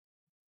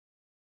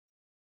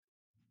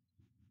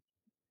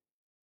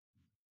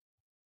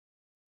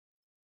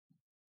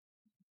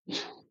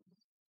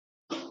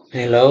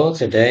Hello,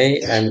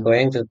 today I'm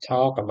going to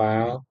talk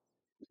about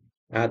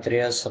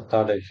atrial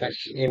septal defect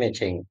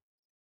imaging.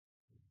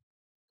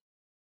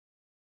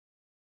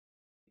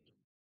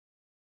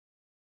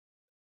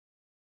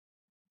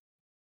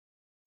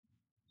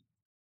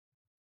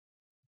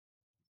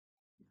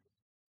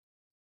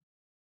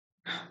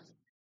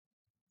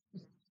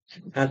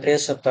 Atrial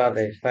septal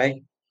defect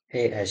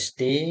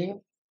ASD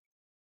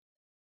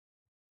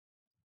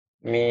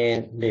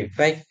means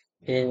defect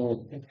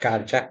in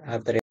cardiac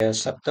atrial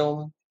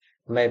septum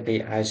may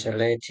be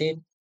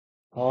isolated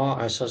or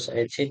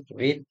associated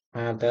with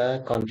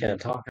other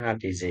congenital heart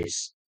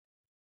disease.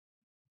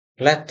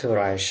 Left to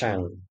right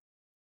shunt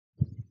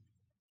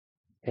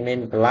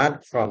means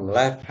blood from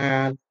left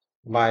heart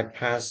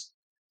bypass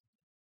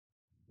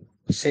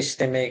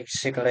systemic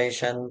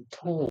circulation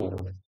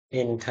to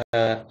enter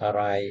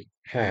right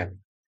heart.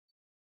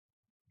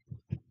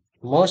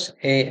 Most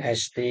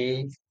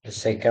ASD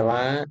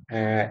sequelae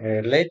are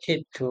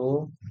related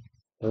to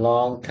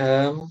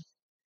long-term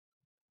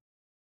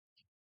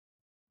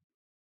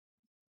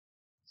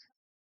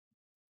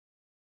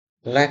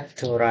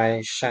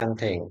left-to-right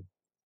shunting.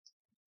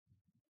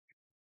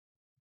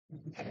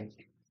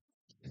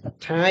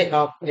 Type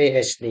of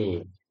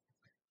ASD: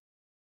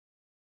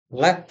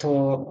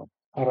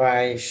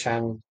 left-to-right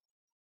shunt,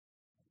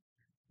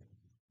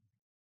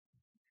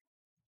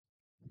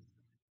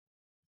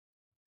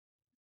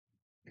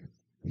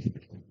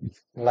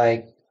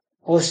 like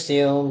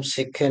ostium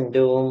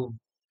secundum,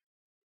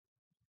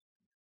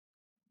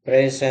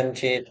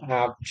 presented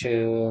up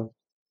to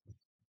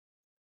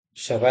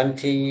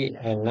 70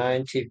 and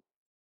 90%.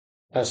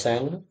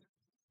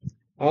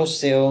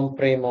 Ostium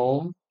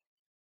primum,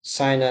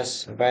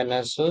 sinus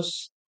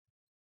venosus,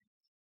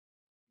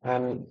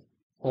 and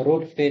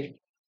root pit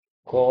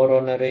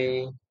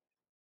coronary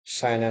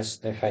sinus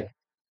defect.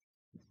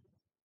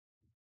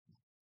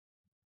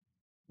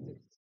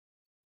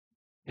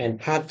 And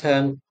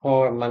pattern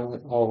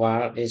Foreman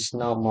oval is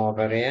normal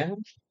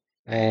variant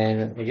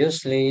and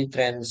usually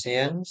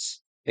transient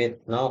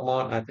with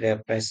normal arterial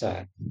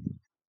pressure.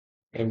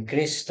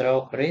 Increased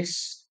stroke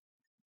risk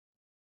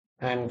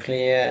and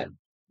clear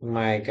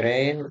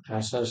migraine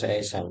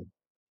association.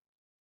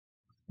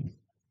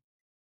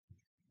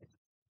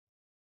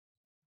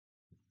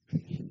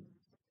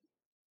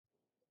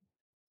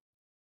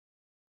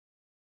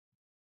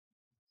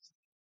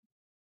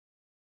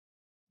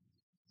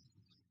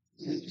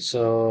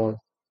 So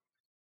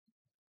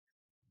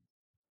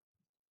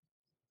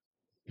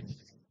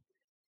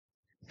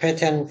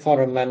pattern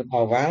Foreman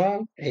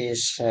oval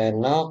is a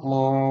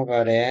normal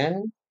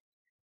variant,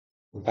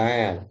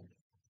 but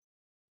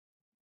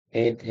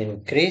it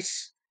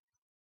increased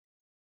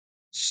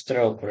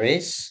stroke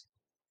risk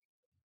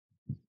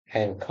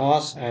and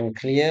cause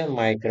unclear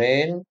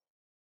migraine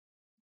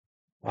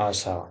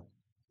also.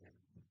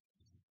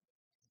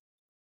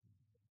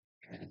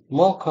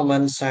 More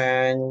common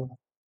sign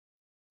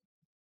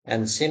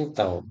and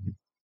symptom.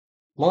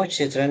 Most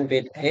children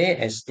with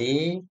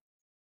ASD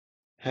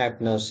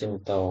have no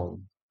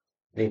symptom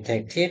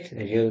detected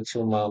due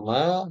to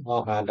murmur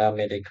or other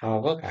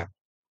medical workup.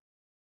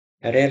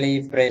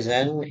 Rarely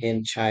present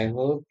in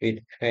childhood with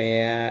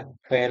failure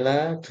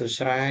to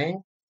thrive,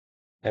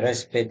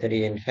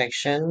 respiratory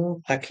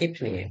infection,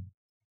 tachypnea.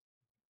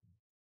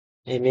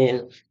 I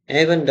mean,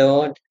 even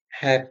though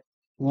have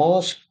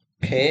most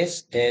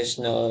case there's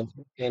no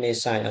any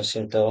sign or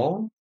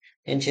symptom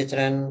in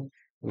children,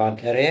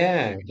 but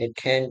rare it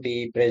can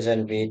be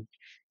present with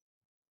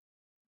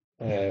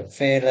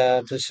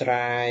failure to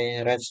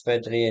thrive,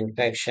 respiratory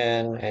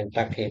infection, and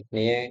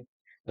tachypnea,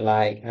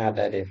 like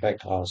other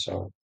defects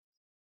also.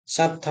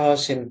 Subtle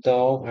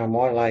symptoms are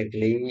more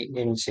likely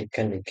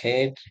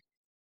insignificant.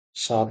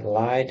 Short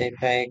line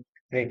defect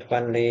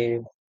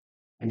frequently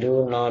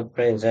do not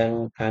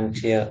present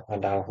until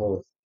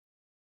adulthood,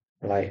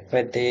 like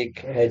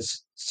fatigue,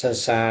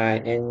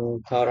 exercise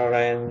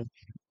intolerance,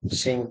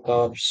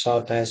 syncope,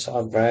 shortness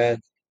of breath,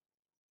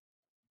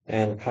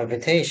 and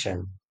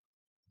palpitation.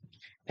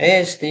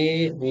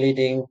 ASD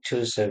leading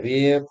to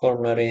severe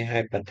pulmonary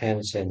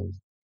hypertension.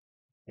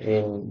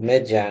 In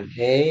median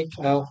age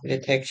of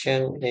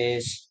detection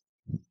is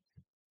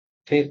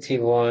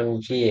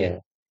 51 years.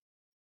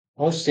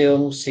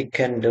 Ostium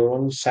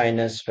secundum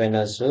sinus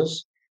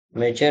venosus.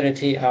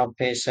 Majority of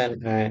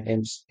patients are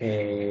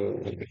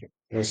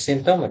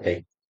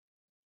asymptomatic.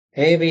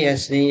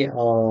 ABSD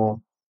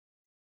or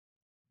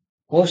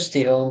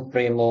ostium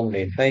primum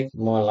defect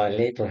more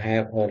likely to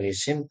have early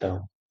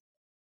symptoms.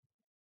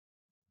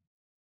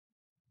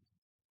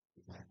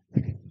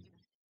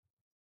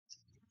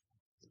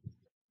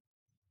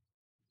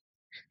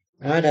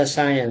 Other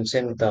signs and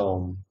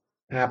symptoms: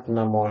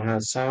 abnormal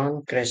heart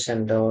sound,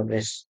 crescendo,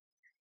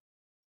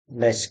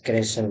 less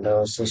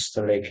crescendo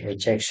systolic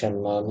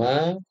ejection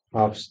murmur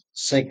of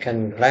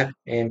second left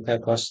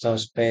intercostal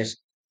space,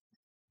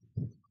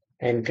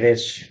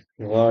 increased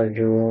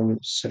volume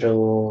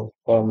through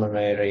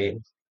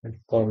pulmonary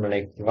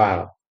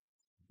valve.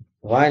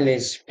 While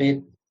its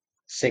speed,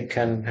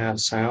 second heart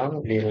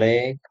sound,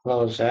 delay,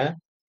 closure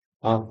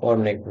of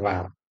pulmonary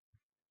valve.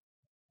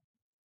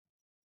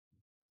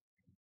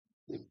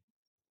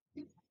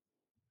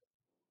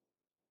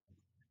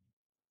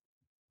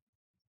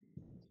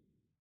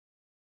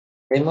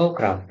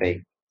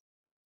 Demographic.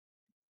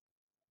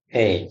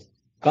 A.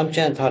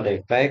 Congenital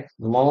defect.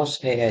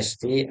 Most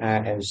ASD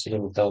are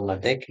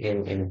asymptomatic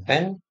in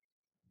infants,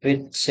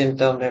 with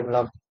symptoms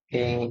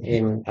developing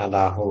in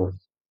adulthood.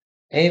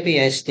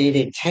 ABSD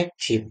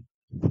detected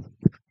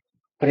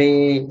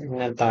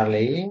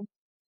prenatally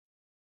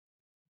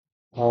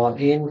or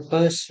in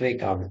first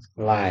week of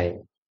life.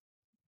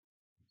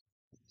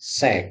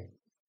 Sex.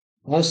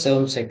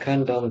 Also,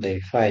 secondum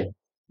defect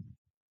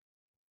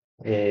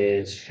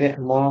is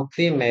more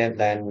female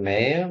than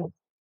male,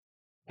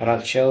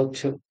 ratio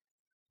 2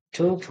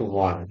 to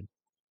 1.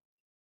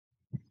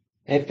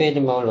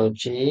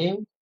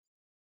 Epidemiology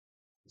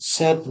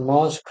said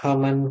most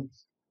common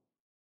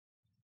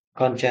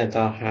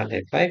congenital heart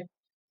defect.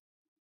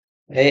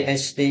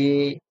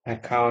 ASD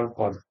account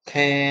for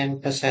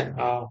 10%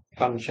 of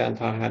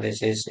congenital heart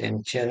disease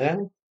in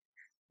children,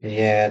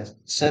 yet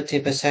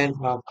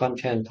 30% of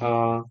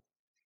congenital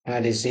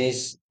heart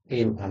disease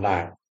in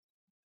adults.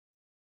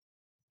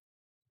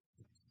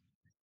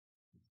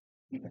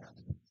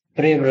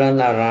 Prevalent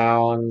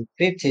around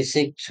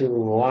 56 to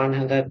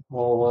 100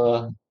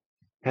 over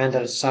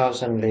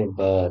 100,000 live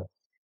births.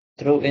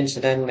 True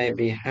incidence may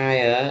be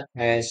higher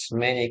as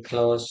many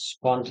close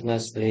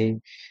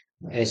spontaneously,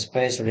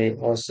 especially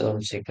also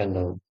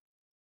secondary.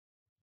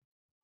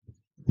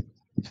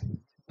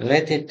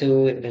 Related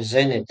to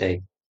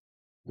genetic,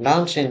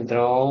 Down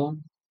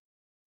syndrome,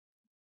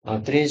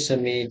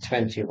 trisomy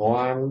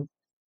 21,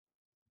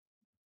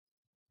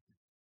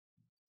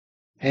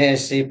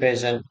 ASC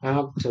present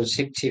up to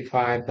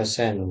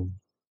 65%.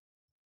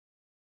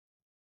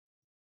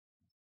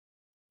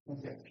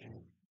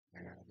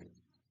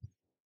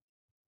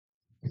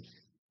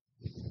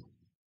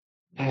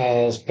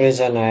 As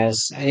present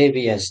as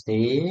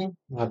ABSD,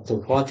 up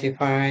to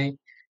 45,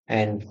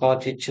 and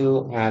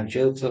 42 are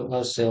due to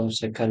assume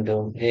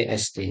secondary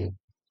ASD.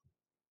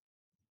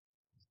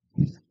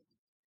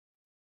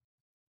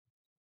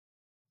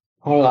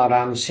 Whole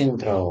alarm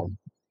syndrome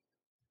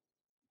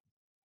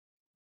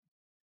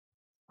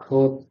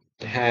could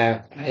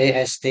have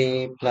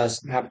ASD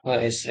plus upper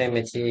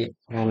extremity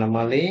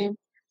anomaly,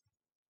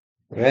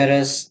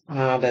 whereas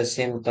other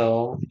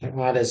syndrome,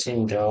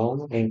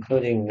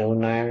 including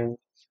Noonan,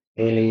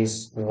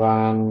 Ellis,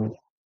 Van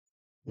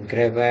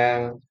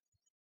Grevel,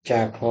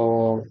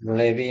 Jacob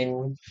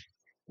Levin,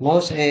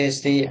 most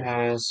ASD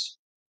are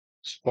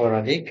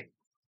sporadic.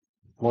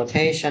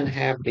 Mutations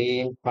have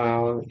been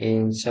found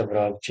in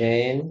several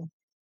genes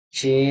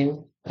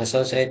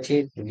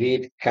associated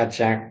with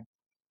cardiac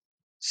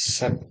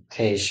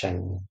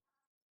septation.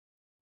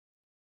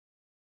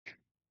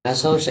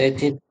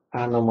 Associated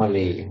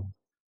anomaly.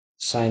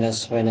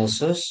 Sinus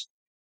venosus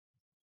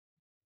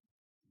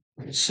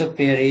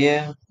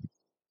superior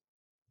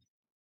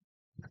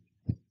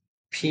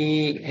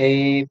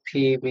PAPBR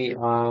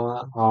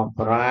of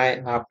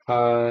right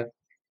upper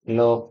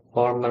lobe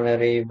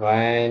pulmonary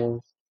vein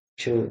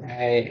to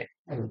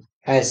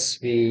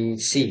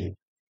SVC.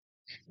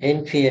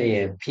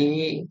 Inferior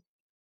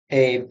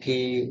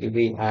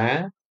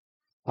PAPBR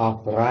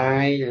of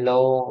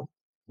low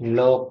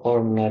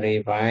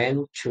pulmonary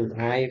vein to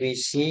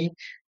IVC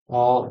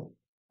or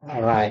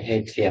right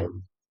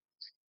atrium.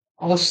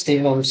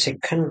 Ostium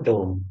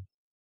secundum,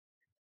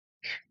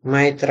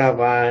 mitral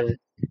valve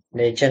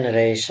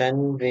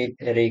degeneration with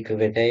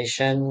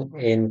regurgitation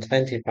in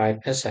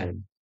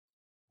 25%,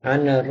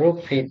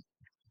 unruptured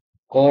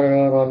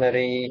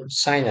coronary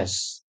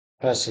sinus,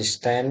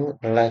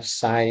 persistent left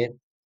side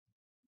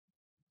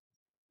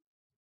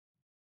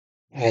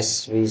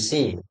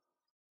SVC.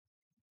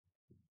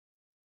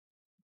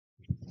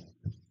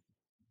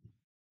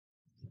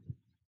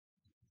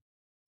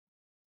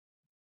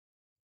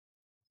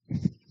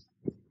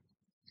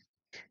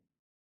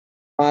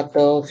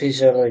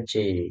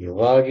 Pathophysiology,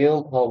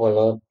 volume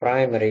overload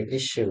primary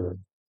issue,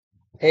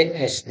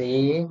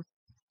 ASD,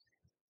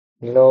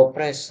 low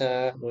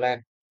pressure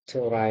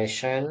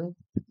lacturation,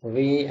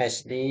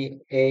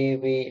 VSD,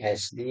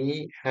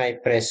 AVSD, high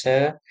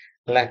pressure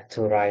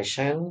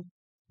lacturation,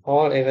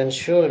 all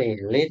eventually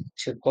lead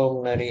to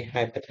pulmonary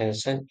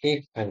hypertension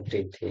if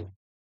untreated.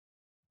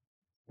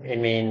 I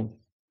mean,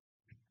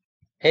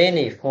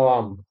 any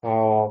form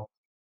of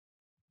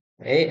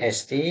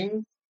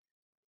ASD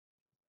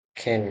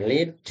can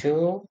lead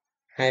to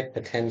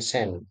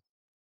hypertension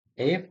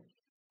if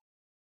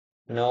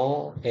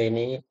no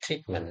any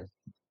treatment.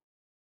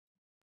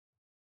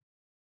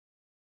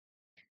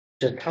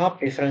 The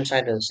top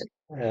differential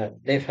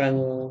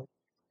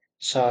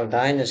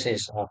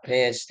diagnosis of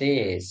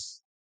ASD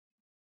is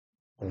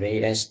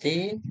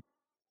VSD,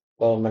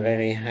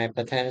 pulmonary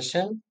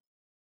hypertension,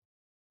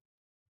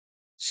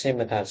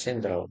 Septal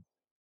syndrome.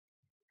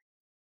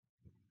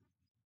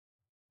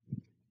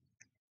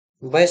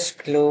 Best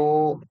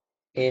clue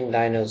in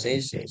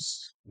diagnosis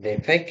is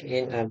defect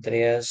in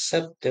atrial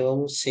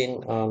septum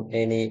seen on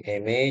any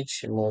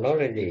image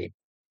morphology.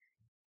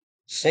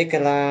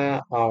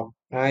 Sequela of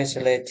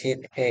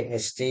isolated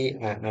ASD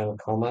are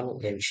uncommon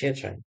in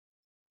children.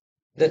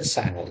 The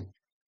sign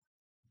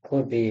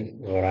could be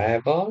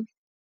variable,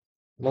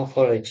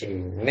 Morphology.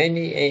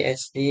 Many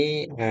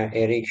ASD are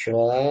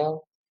irregular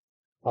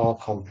or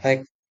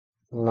complex,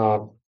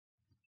 not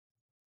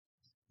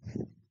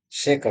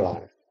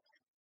circular.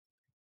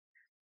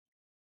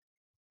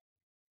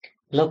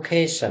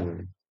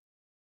 Location.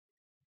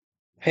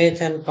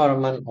 Patent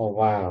foramen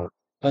oval,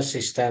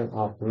 persistent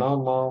of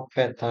normal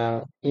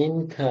fetal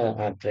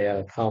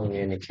interatrial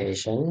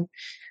communication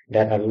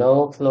that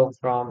allow flow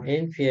from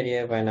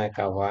inferior vena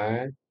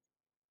cava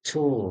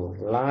to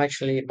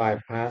largely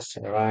bypass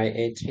right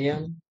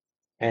atrium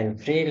and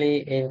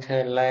freely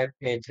enter left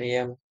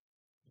atrium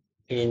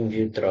in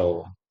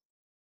utero.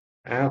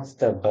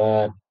 After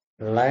birth,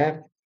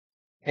 left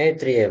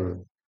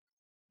atrium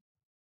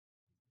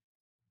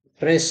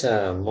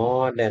pressure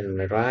more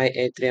than right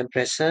atrium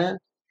pressure,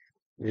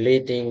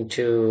 leading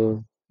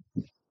to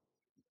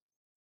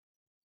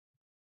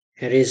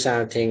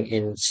resulting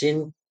in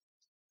syn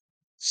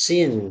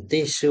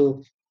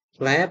tissue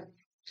flap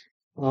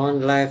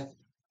on left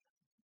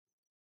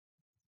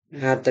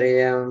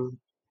atrium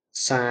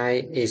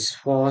side is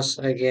forced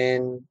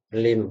against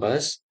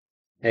limbus,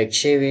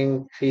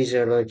 achieving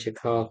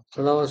physiological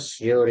close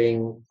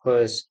during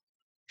first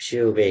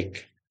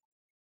pubic.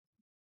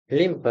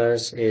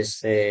 Limbus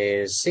is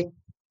a thick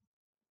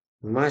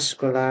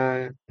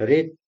muscular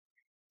reed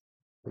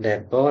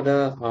that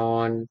border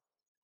on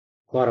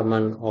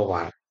foramen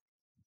oval.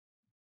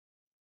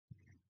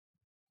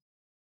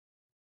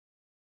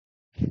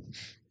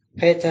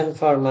 Pattern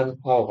foramen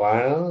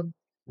oval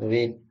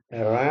with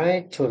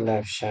right to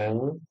left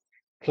shunt,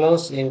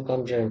 close in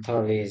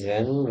congenital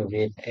lesion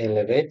with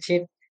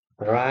elevated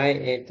right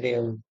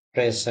atrium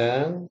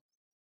pressure,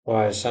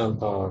 for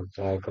example,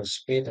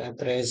 tricuspid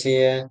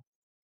atresia,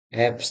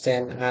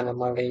 Epstein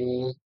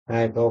anomaly,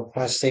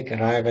 hypoplastic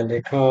right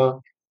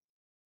ventricle.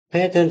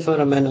 Pattern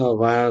foramen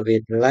oval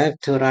with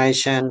left to right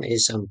shunt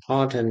is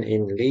important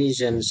in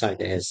lesions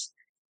such as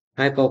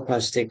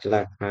hypoplastic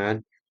left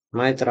heart,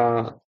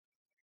 mitral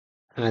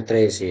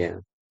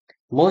atresia.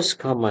 Most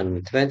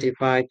common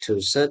 25 to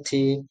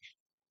 30%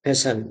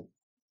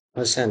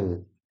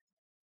 percent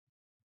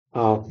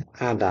of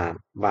adult,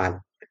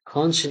 but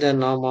consider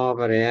normal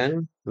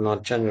variant,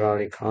 not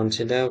generally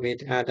considered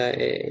with other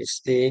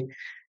ASD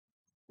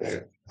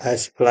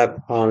as flap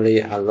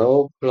only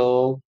allow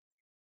flow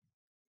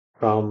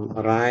from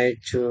right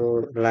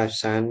to left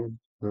shunt,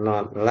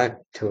 not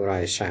left to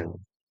right shunt.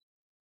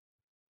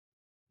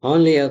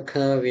 Only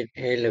occur with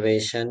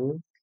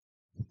elevation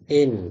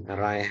in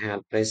right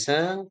heart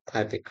pressure,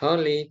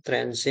 typically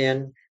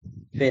transient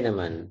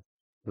phenomenon.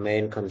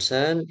 Main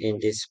concern in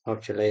this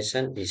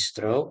population is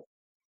stroke,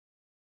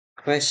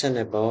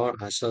 questionable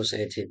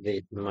associated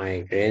with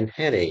migraine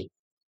headache.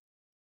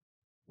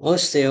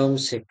 Osteum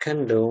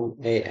secundum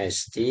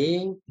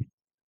ASD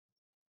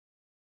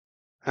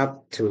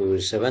up to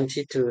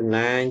 70 to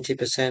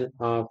 90%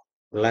 of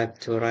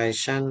left to right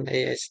shunt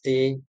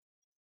ASD,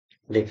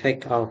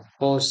 defect of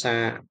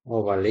fossa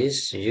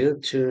ovalis due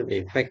to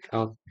defect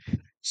of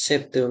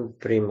septum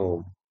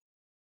primum.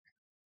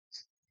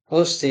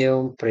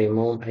 Osteum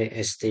primum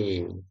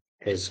ASD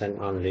present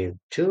only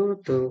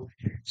 2 to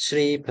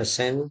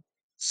 3%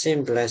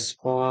 simplest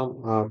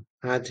form of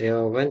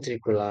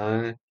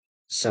atrioventricular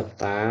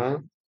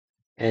septal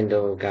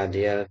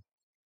endocardial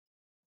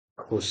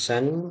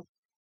cushion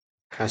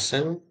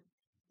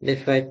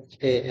defect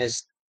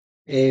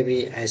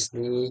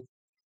AVSD.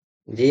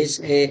 This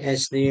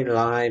ASD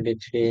lie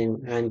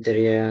between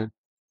anterior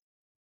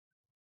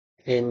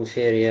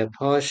inferior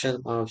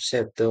portion of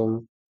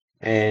septum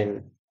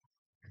and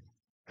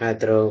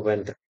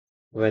atrioventricle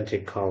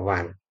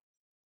valve.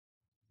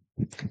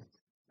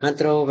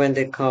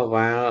 Atrioventricle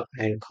valve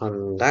and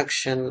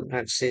conduction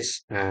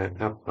axis are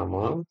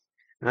abnormal,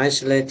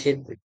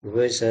 isolated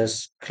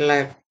versus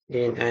cleft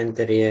in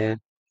anterior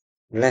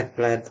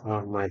leaflet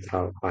or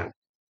mitral valve.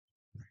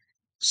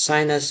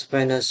 Sinus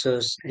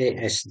venosus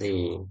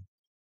ASD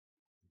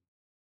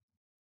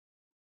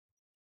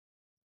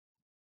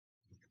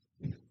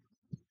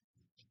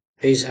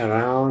is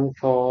around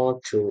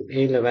 4 to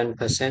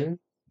 11%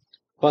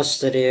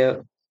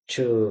 posterior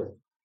to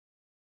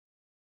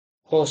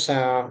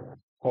fossa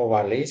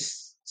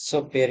ovalis,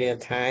 superior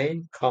thigh,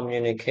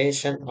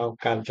 communication of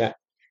cardiac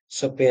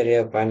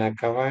superior vena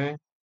cava,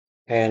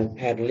 and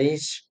at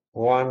least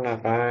one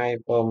right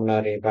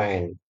pulmonary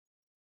vein,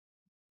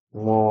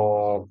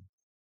 more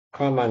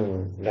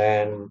common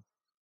than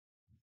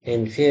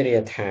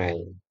inferior thigh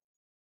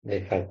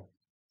defect.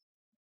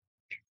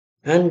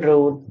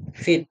 Unroot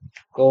fit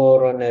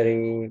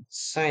coronary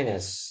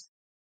sinus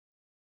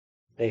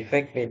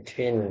defect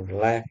between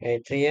left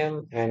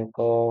atrium and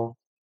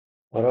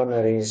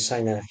coronary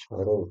sinus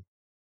root.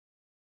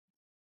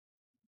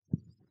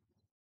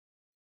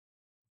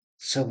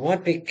 So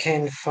what we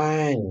can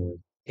find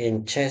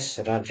in chest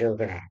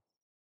radiograph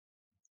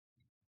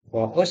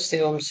for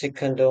osteum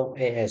secundum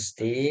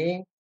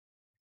ASD,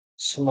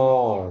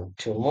 small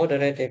to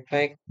moderate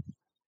effect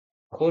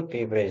could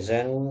be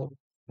present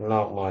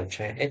normal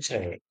chest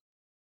X-ray.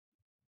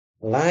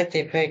 Light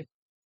effect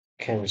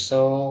can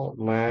show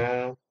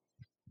mild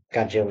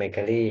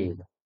cardiomegaly.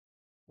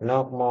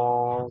 not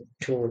more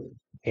to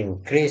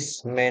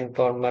increase main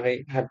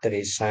pulmonary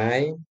artery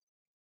size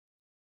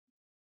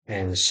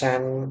and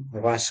shunt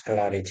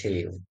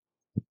vascularity.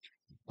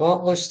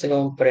 For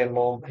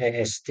osteoprenum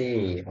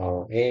ASD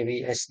or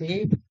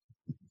AVSD,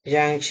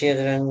 young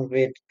children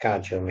with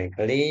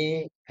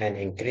cardiomegaly and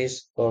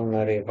increased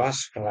pulmonary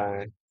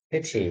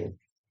vascularity,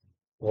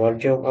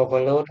 volume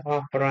overload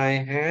of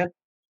right heart,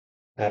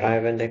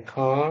 arrive in the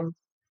core,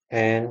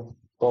 and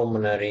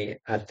pulmonary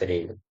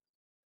artery.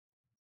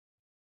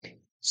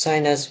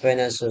 Sinus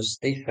venous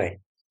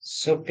defect,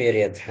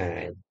 superior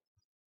thigh,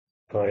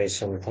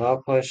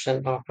 horizontal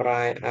portion of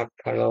right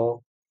upper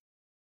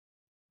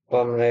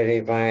pulmonary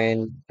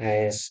vein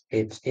as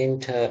its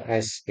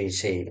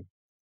inter-SPC.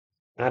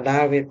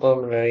 Adult with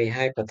pulmonary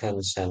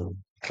hypertension,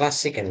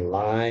 classic and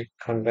light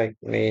convex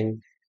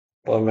main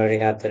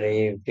pulmonary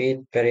artery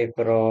with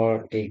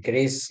peripheral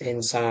decrease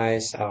in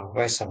size of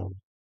vessel.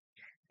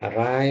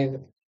 Arrive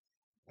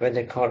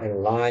ventricle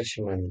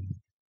enlargement,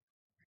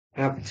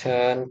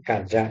 upturn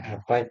cardiac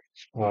apex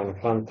on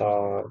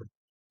frontal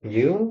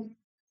view,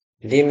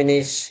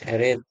 diminish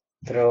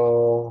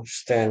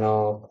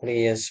erythrostenoid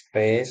clear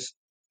space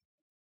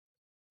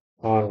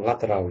on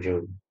lateral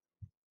view.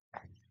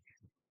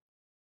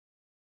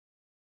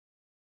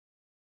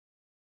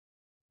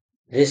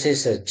 This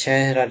is a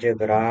chest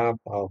radiograph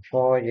of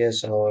 4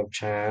 years old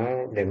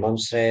child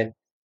demonstrate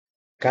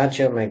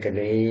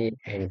cardiomegaly,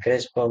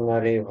 increased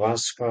pulmonary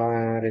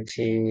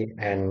vascularity,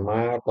 and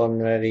mild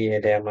pulmonary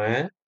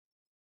edema.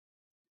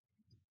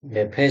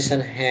 The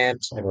patient had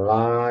a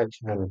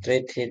large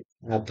untreated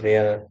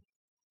atrial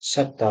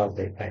septal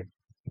defect.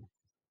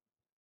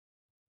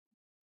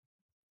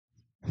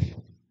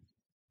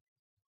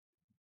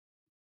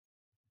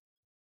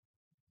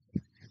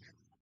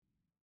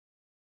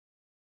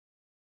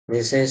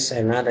 This is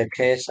another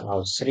case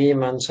of 3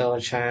 months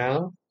old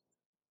child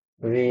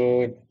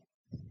with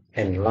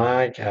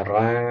enlarged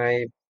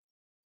right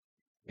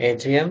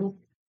atrium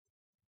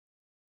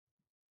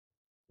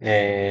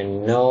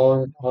and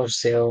no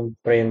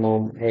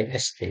osteoprenum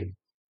AST.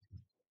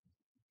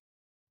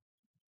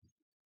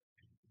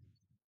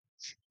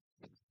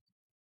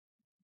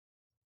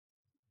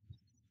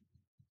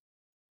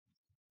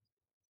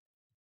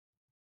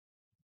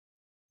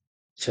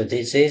 So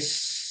this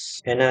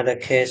is another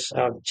case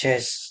of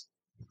chest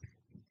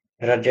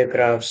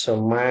radiograph. So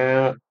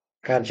mild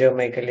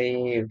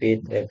cardiomegaly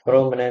with a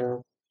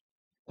prominent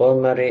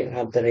pulmonary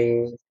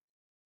artery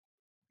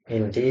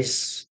in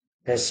this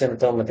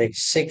asymptomatic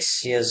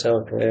 6 years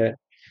old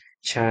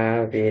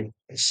child with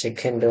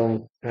secondary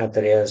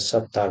arterial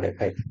septal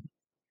defect.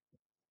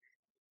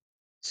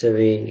 So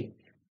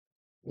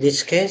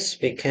this case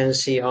we can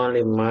see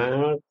only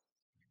mild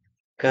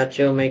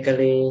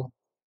cardiomegaly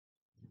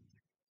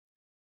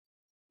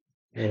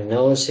and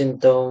no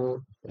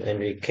symptom, and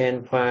we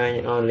can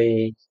find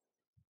only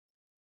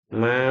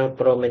mild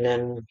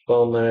prominent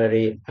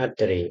pulmonary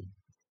artery.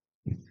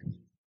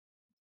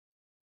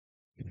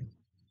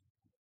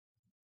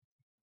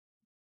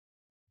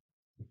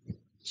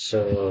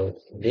 So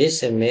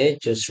this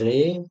image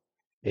usually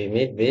we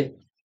meet with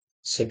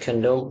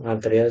secondary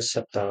arterial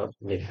septal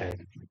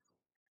defect.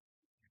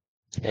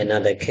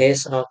 Another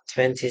case of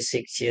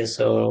 26 years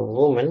old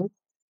woman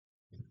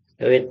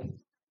with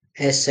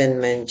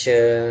Ascent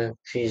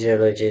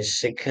physiology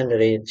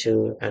secondary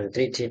to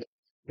untreated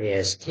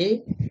AST.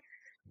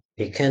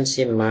 We can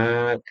see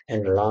marked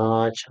and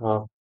large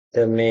of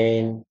the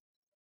main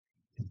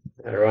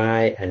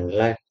right and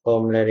left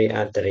pulmonary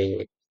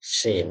artery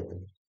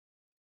seen.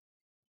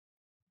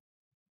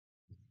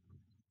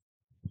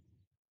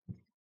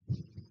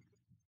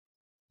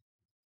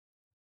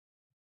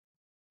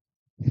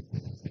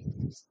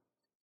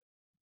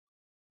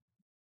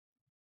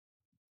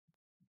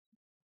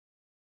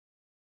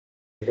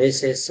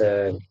 This is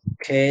a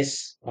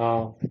case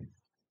of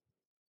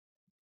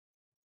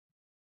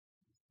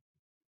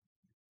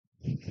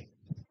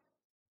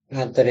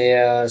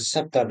atrial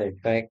septal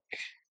defect.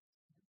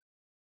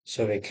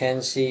 So we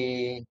can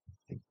see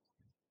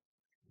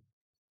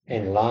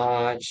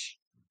enlarged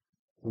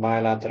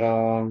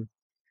bilateral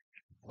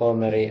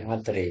pulmonary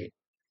artery.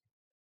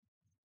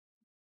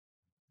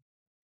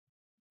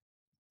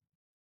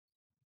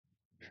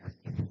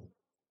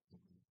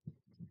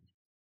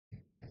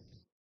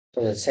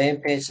 So the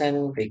same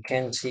patient we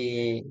can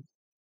see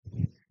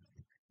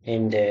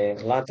in the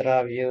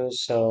lateral view,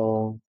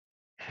 so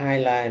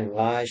highlight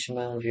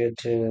enlargement due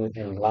to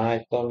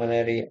enlarged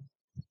pulmonary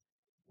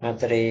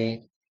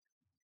artery.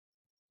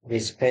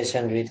 This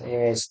patient with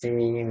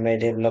ASD may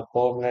develop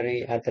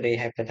pulmonary artery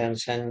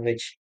hypertension,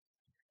 which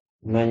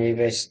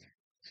manifests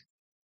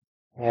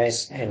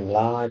as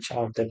enlarged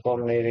of the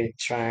pulmonary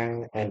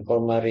trunk and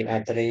pulmonary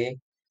artery,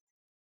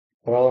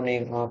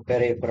 crowning of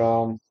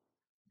peripheral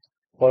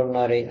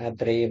pulmonary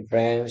artery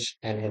branch,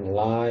 and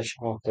enlarged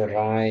of the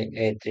right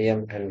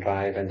atrium and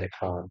right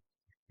ventricle.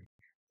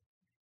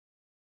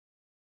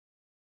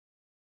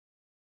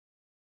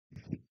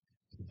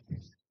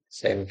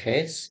 Same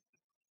case.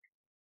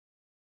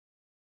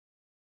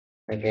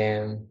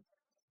 Again,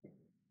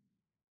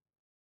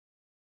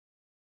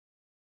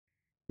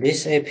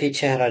 This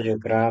picture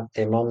radiograph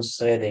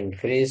demonstrates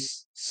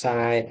increased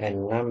size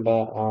and number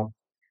of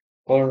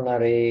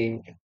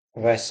pulmonary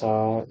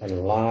vessels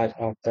enlarged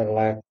of the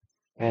left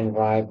and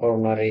right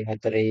pulmonary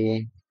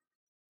artery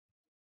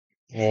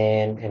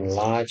and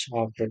enlarged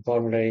of the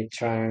pulmonary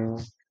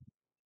trunk.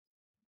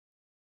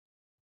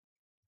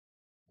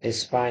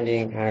 These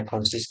findings are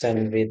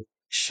consistent with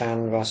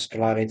shunt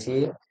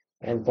vascularity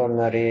and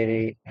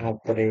pulmonary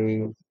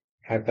artery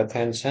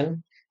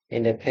hypertension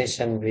in the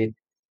patient with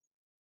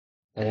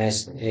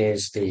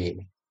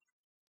NSASD.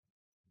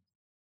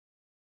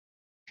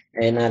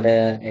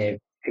 Another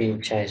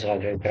feature is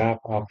radiograph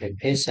of the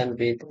patient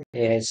with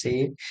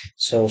ASC,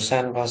 so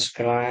shunt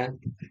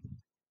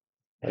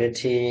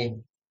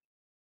vascularity,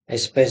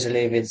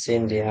 especially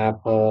within the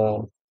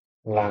upper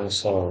lung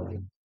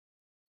zone.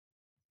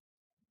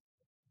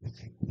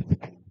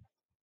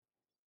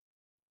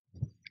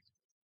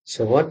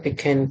 So what we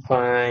can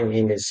find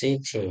in the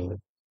CT?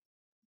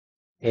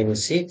 In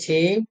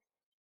CT,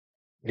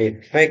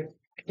 defect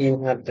in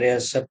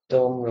atrial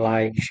septum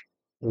like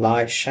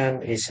large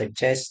shunt is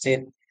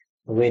suggested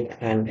with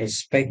an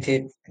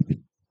expected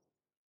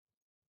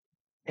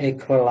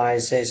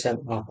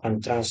equalization of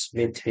contrast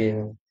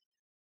between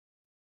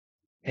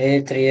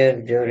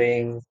atria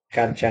during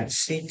cardiac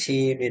CT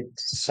with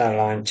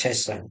saline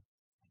chest.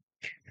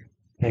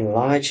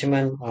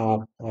 Enlargement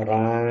of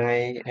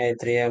right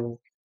atrium,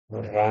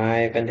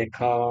 right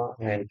ventricle,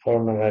 and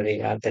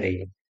pulmonary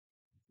artery.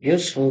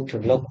 Useful to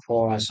look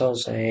for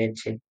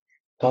associated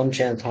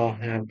congenital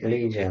heart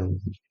lesion.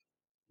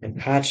 The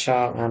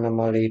partial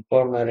anomaly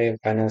pulmonary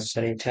venous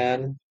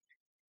return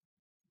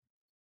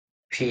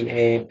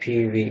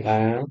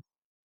 (PAPVR)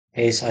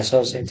 is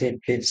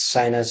associated with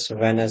sinus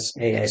venous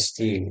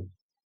ASD.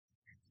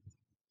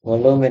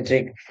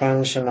 Volumetric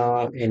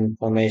functional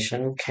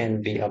information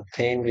can be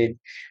obtained with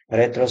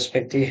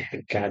retrospective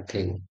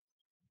cutting.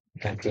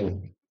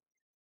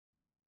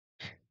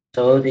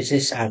 So this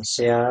is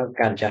axial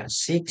cardiac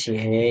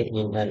CTA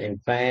in an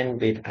infant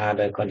with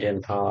other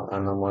congenital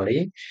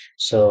anomaly.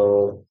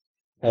 So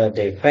a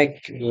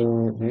defect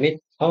in mid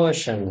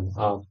portion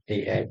of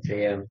the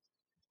atrium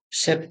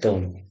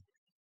septum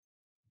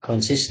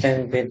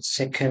consistent with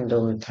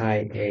secondum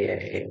type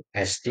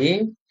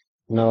ASD.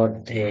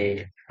 Note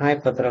the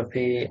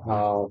hypertrophy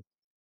of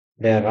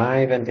the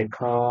right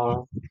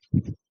ventricle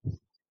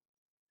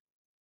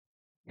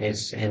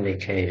is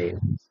indicated.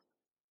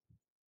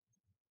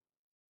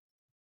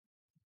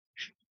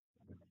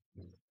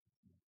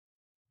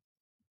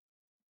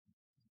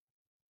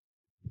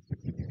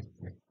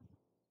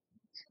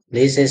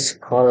 This is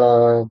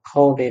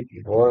color-coded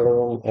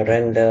volume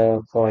render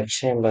for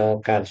chamber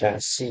cardiac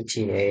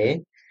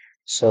CTA.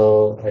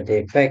 So a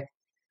defect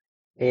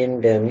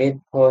in the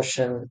mid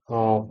portion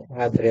of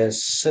atrial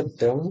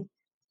septum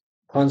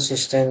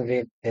consistent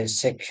with a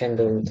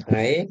secondum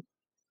type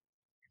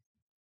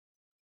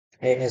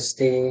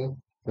ASD.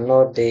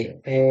 Note the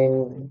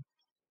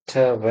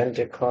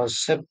interventricular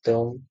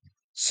septum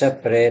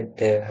separate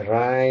the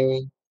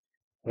right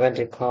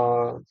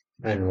ventricle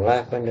and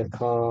left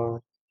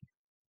ventricle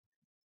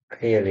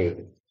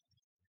clearly.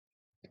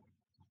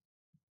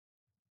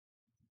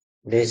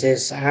 This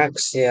is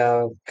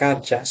axial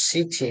cardiac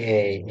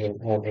CTA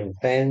in an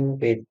infant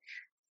with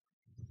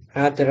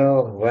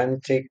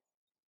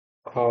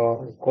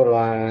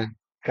atrioventricular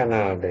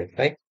canal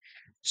defect.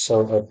 So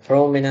a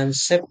prominent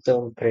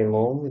septum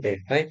primum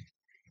defect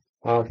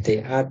of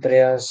the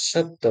atrial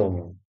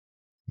septum.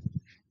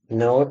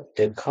 Note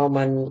the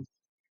common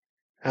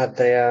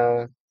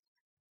atrial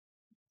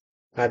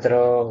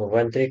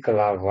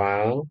atrioventricular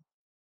valve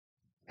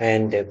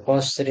and the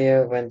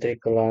posterior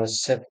ventricular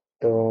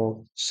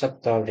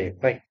septal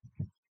defect.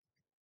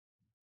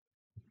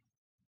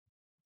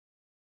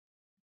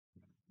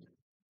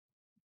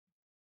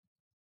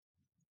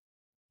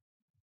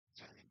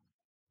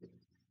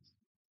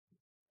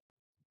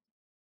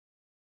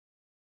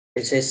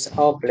 This is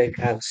oblique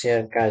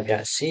axial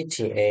cardiac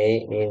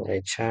CTA in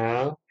a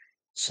child,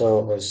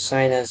 so a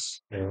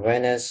sinus and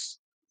venous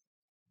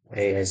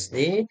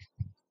ASD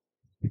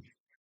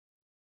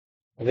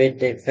with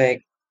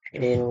defect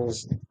in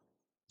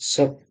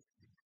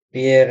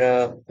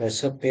superior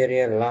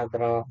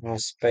lateral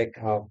aspect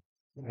of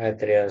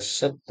atrial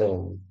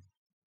septum.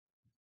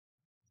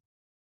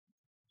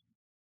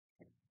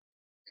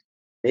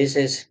 This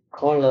is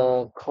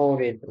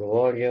color-coded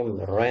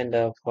volume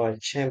render for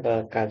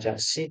chamber cardiac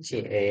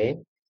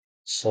CTA,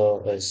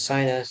 so a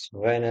sinus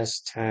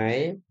venous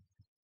type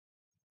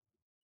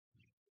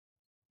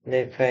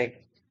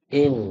defect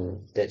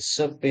in the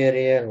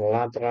superior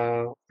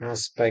lateral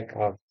aspect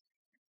of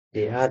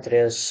the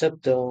atrial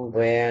septum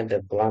where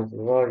the blood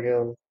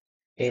volume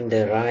in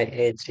the right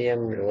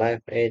atrium,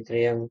 left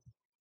atrium,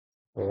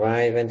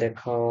 right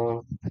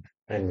ventricle,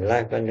 and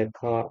left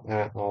ventricle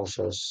are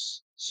also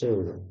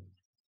shown.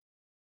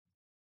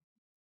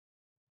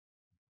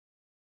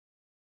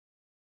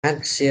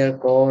 Axial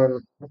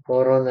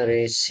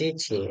coronary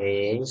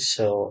CTA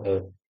show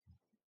a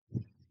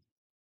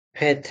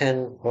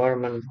pattern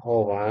Gorman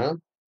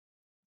oval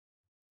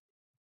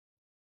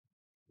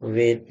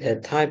with a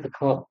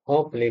typical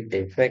oblique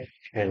defect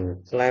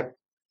and flap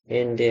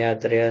in the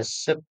atrial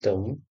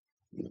septum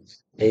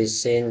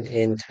is seen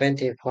in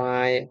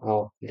 25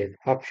 of the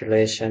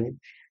population.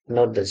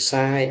 Note the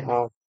size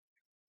of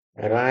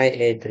right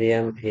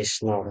atrium is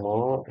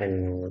normal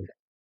and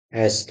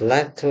as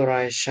left to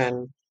right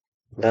shunt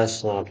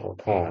does not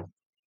occur.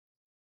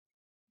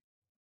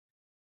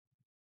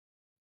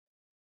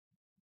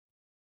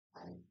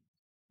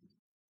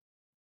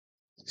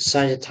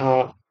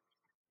 Sagittal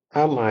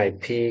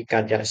MIP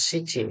cardiac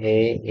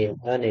CTA in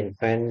an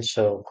infant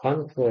show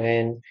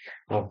confluence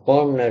of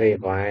pulmonary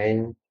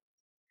vein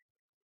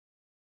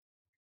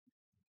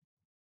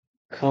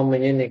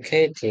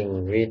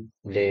communicating with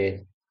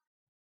the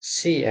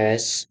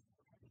CS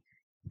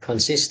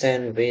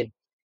consistent with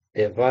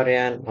the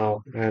variant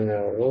of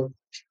anaerobic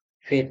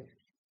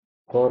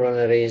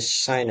coronary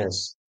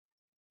sinus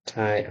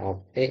type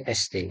of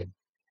ASD.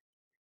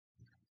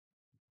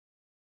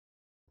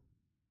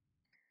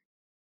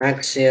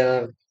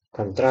 Axial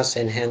contrast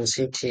enhanced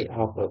CT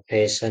of a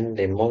patient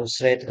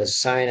demonstrate a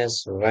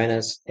sinus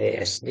venous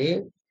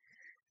ASD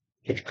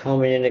with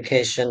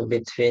communication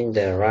between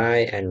the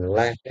right and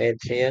left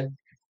atria.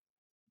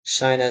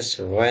 Sinus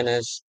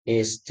venous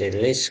is the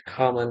least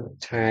common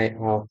type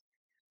of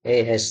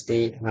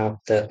ASD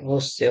after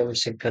ostium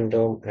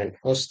secundum and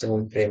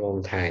ostium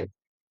primum type.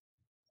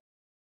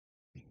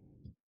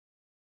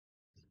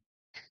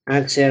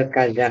 Axial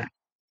cardiac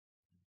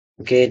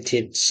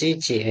gated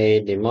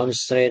CTA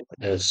demonstrate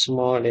a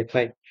small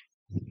effect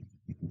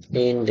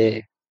in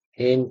the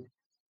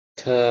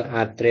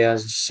interatrial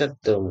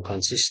septum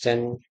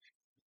consistent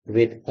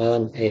with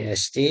an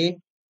ASD.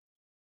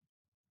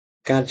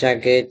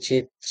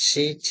 Cardiac-gated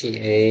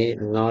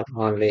CTA not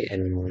only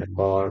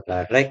enable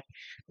direct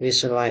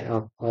visual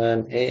of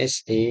an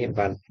ASD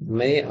but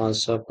may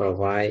also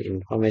provide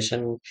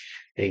information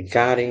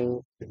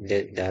regarding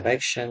the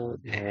direction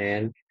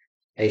and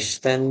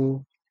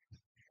extent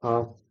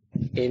of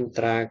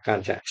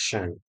intracardiac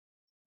shunt.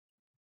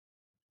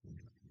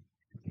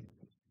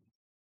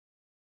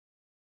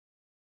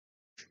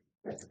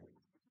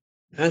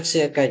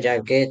 Axial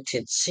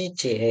cardiac-gated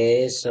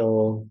CTA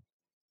so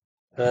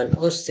an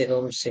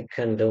ostium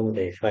secundum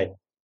defect,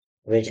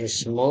 which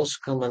is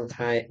most common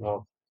type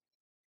of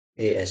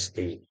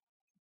ASD.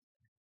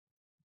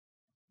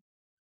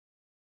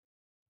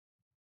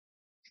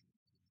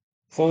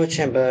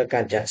 Four-chamber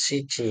cardiac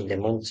CT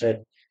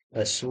demonstrates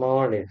a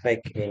small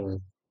effect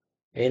in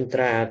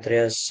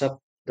intraatrial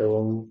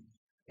septum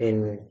in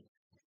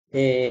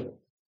i-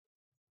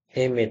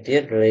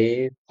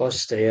 immediately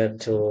posterior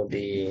to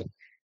the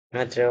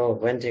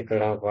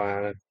atrioventricular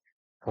valve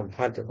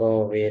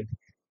compatible with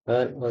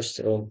an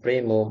ostium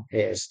primum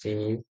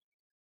ASD.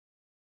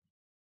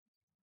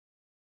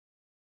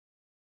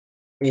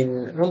 In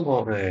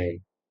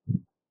MRI,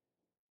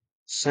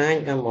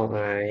 sign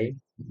MRI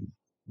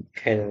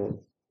can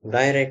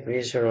direct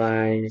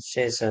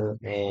visualization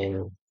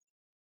and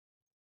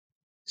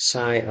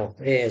side of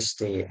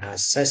ASD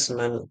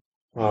assessment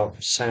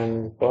of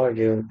sun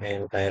volume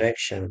and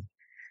direction,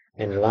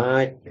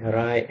 enlarged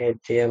right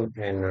atrium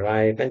and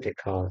right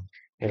ventricle,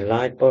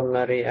 enlarged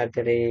pulmonary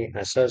artery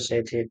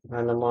associated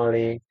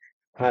anomaly,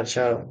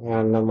 partial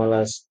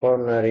anomalous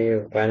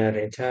pulmonary vein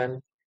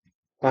return,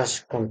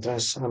 past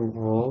contrast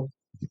MO,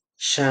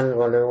 shunt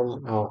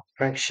volume of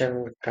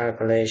fraction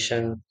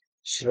calculation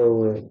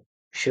through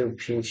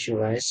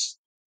QPQS,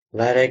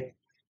 direct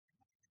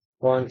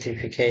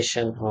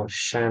quantification of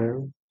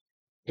shunt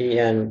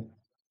EN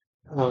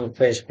on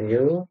face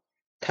view,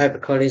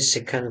 typically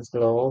second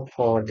flow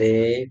for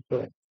the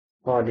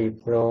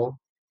flow,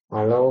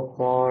 allow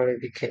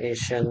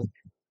qualification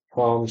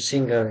from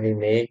single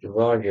image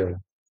volume,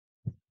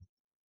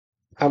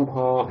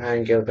 somehow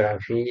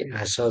angiography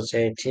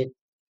associated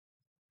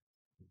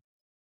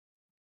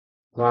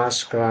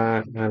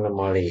vascular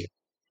anomaly.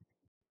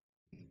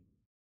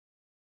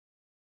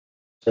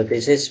 So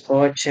this is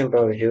for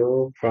chamber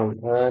view from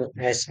an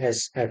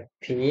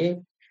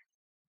SSFP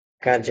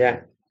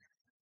cardiac.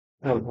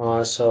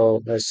 Also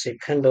a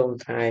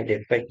secondum type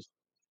defect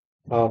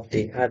of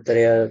the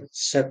atrial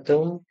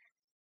septum.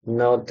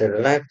 Note the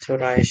left to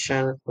right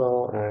shunt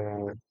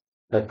flow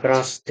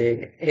across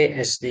the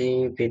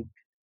ASD with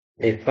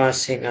a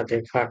passing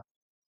artifact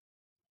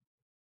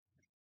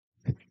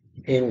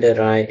in the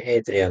right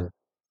atrium.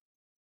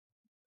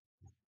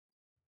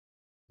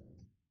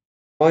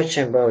 For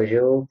chamber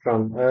view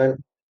from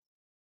an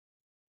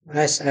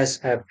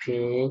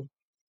SSFP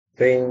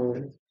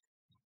bring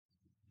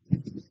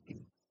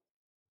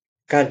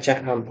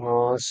cardiac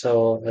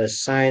also a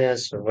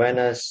sinus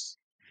venous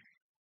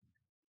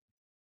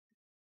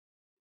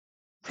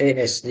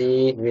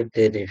ASD with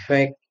the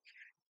defect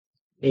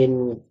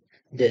in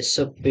the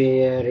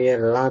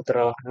superior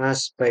lateral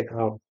aspect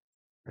of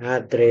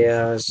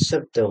atrial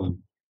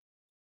septum.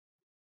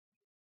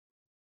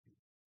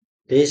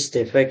 This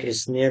defect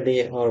is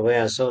nearly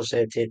always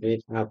associated with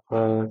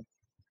upper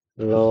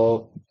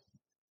lobe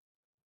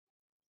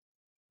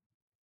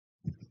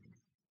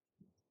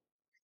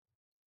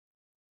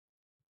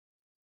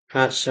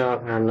Partial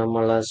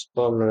anomalous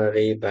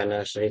pulmonary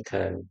venous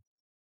return.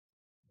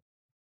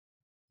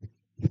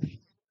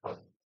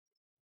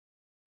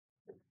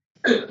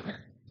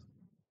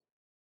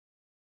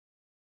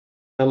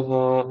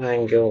 Somehow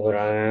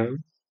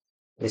angiogram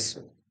is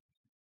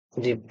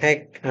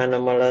depict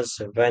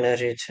anomalous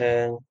venous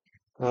return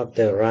of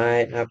the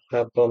right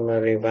upper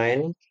pulmonary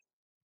vein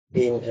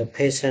in a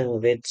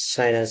patient with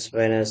sinus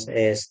venous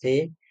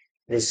ASD.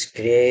 This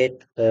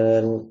creates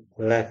a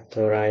left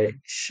to right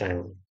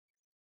shunt.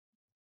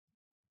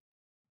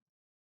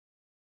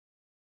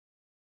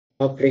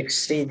 Oblique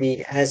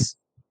CDS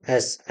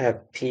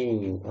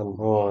SFP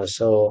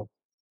so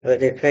a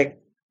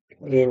defect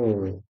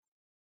in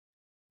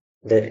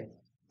the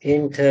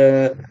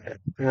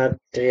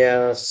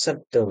interatrial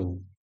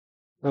septum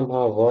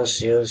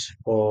was used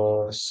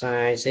for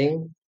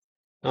sizing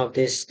of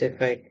this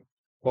defect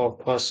for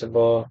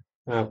possible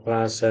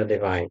placer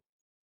device.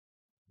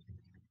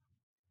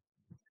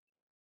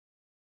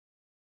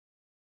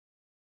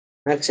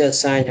 Axial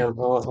sign of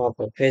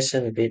a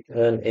patient with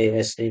an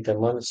ASD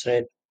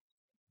demonstrate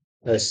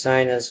a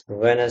sinus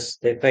venous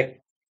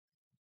defect.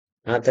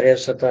 Atrial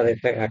septal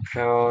defect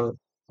account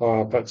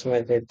for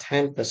approximately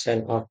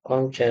 10% of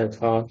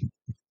congenital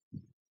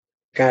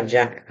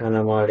cardiac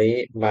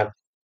anomaly, but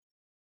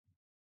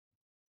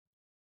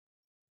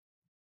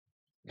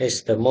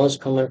is the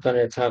most common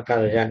congenital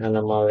cardiac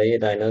anomaly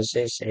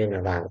diagnosis in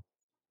adults.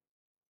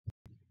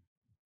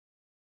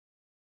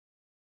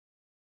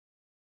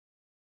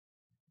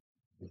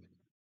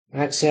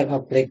 Axial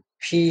oblique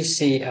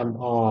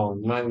PCMR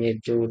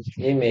magnitude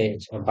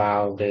image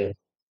about the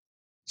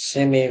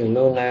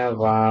semilunar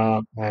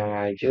valve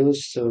are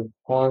used to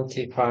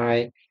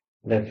quantify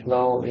the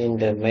flow in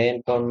the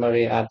main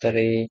pulmonary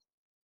artery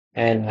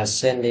and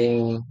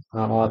ascending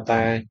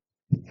aorta,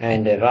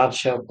 and the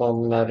ratio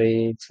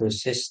pulmonary to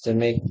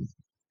systemic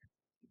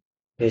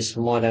is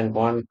more than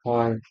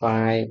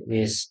 1.5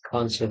 is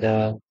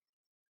considered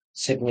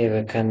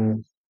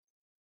significant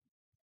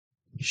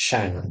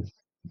shunt.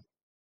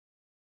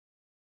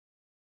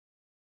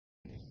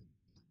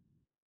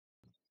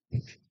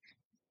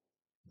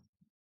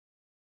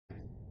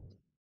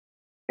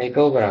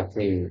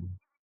 Echography.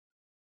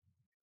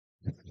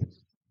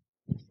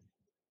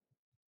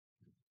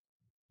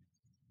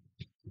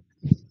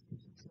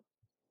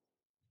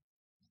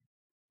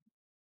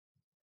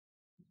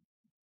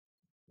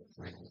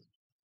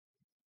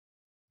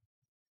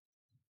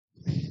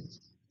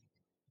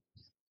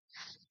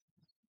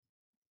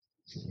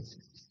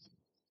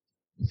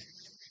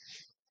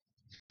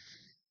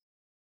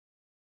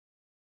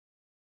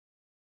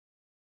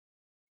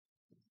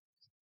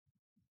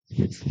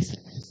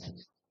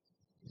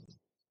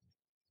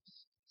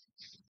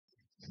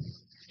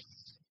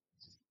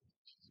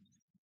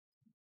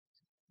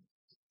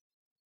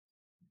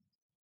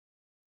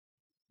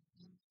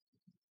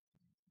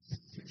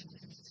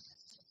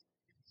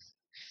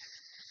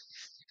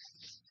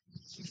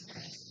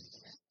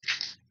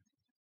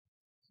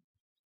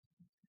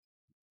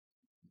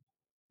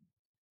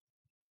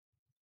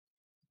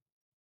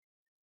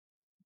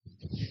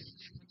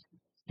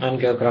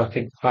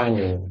 Angiographic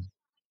finding.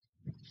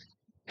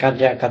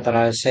 Cardiac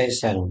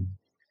catheterization.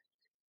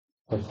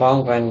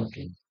 Performed when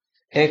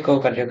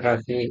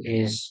echocardiography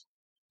is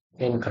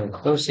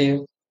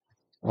inconclusive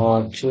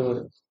or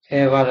to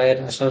evaluate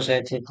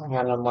associated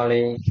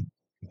anomaly,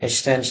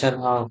 extension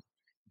of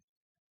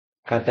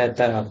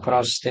catheter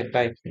across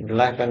defect,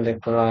 left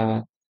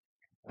ventricular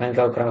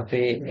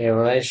angiography,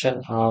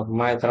 evaluation of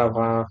mitral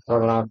valve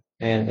prolapse,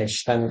 and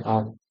extent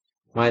of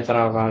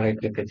mitral valve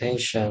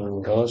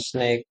regurgitation, ghost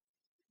snake,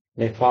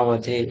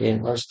 deformity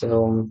in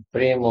ostrum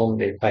primum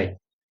defect.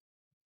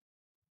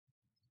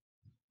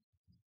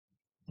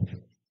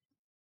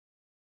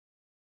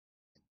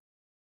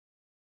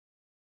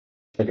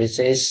 So this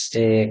is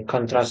the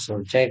contrast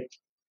subject.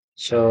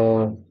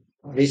 So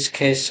this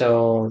case,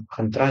 so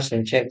contrast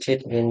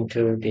injected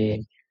into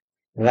the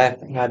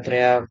left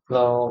atrial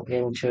flow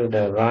into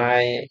the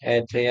right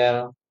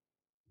atrial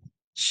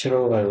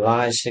through a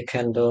large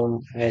secundum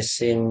as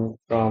seen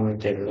from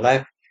the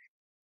left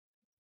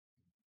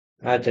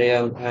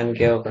atrial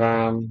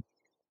angiogram.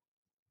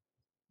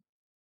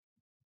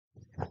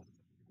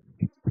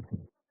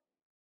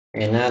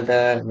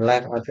 Another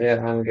left atrial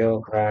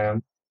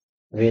angiogram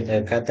with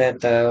a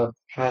catheter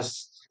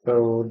passed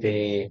through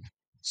the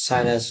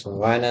sinus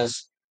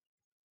venous,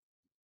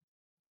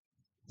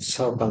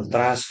 so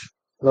contrast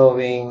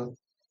flowing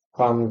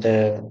from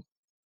the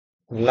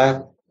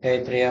left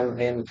atrium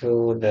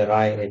into the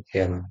right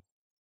atrium.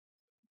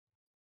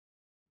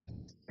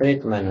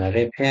 Treatment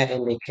repair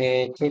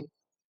indicated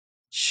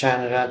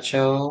shunt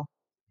ratio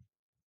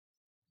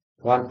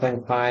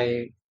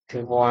 1.5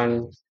 to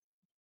 1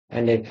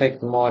 and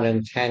effect more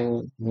than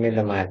 10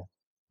 millimeters.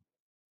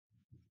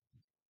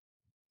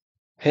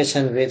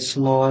 Patient with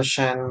small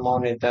shunt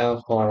monitor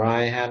for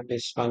right heart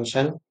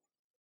dysfunction.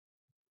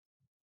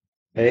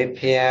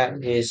 Repair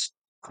is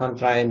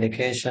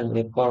contraindication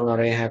if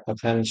pulmonary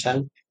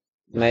hypertension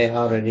may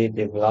already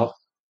develop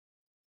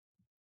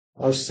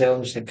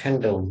osteum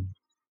secundum.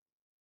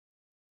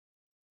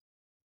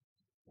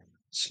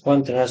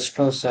 Spontaneous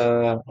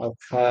closure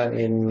occur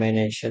in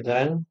many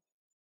children.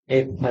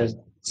 If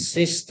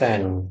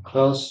persistent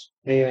close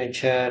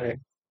prematurely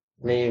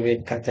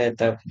with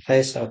catheter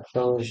phase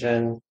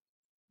occlusion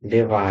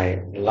device,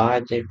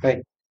 large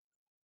effect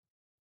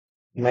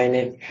may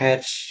need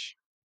patch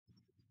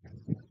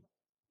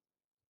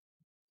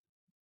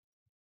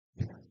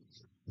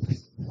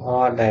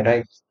or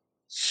direct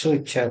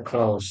suture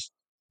close.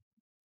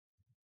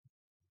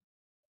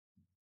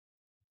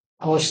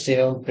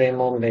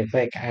 Osteoprimum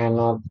defect are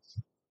not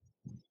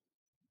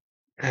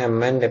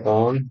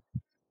amenable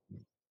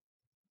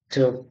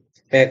to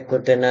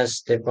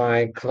percutaneous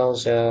device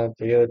closure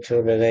due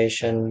to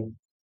relationship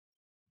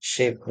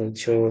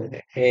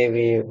to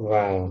heavy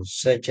valve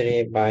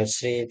surgery by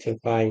 3 to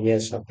 5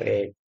 years of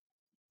age.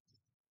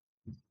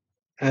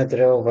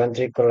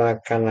 Atrioventricular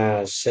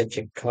canal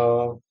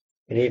surgical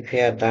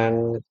repair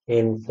done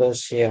in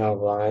first year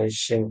of life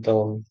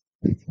symptom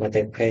with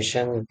the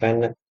patient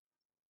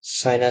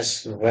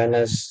sinus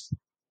venous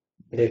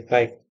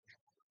defect.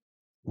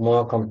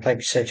 More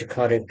complex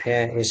surgical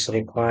repair is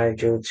required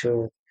due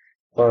to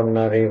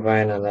pulmonary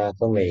vein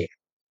anatomy.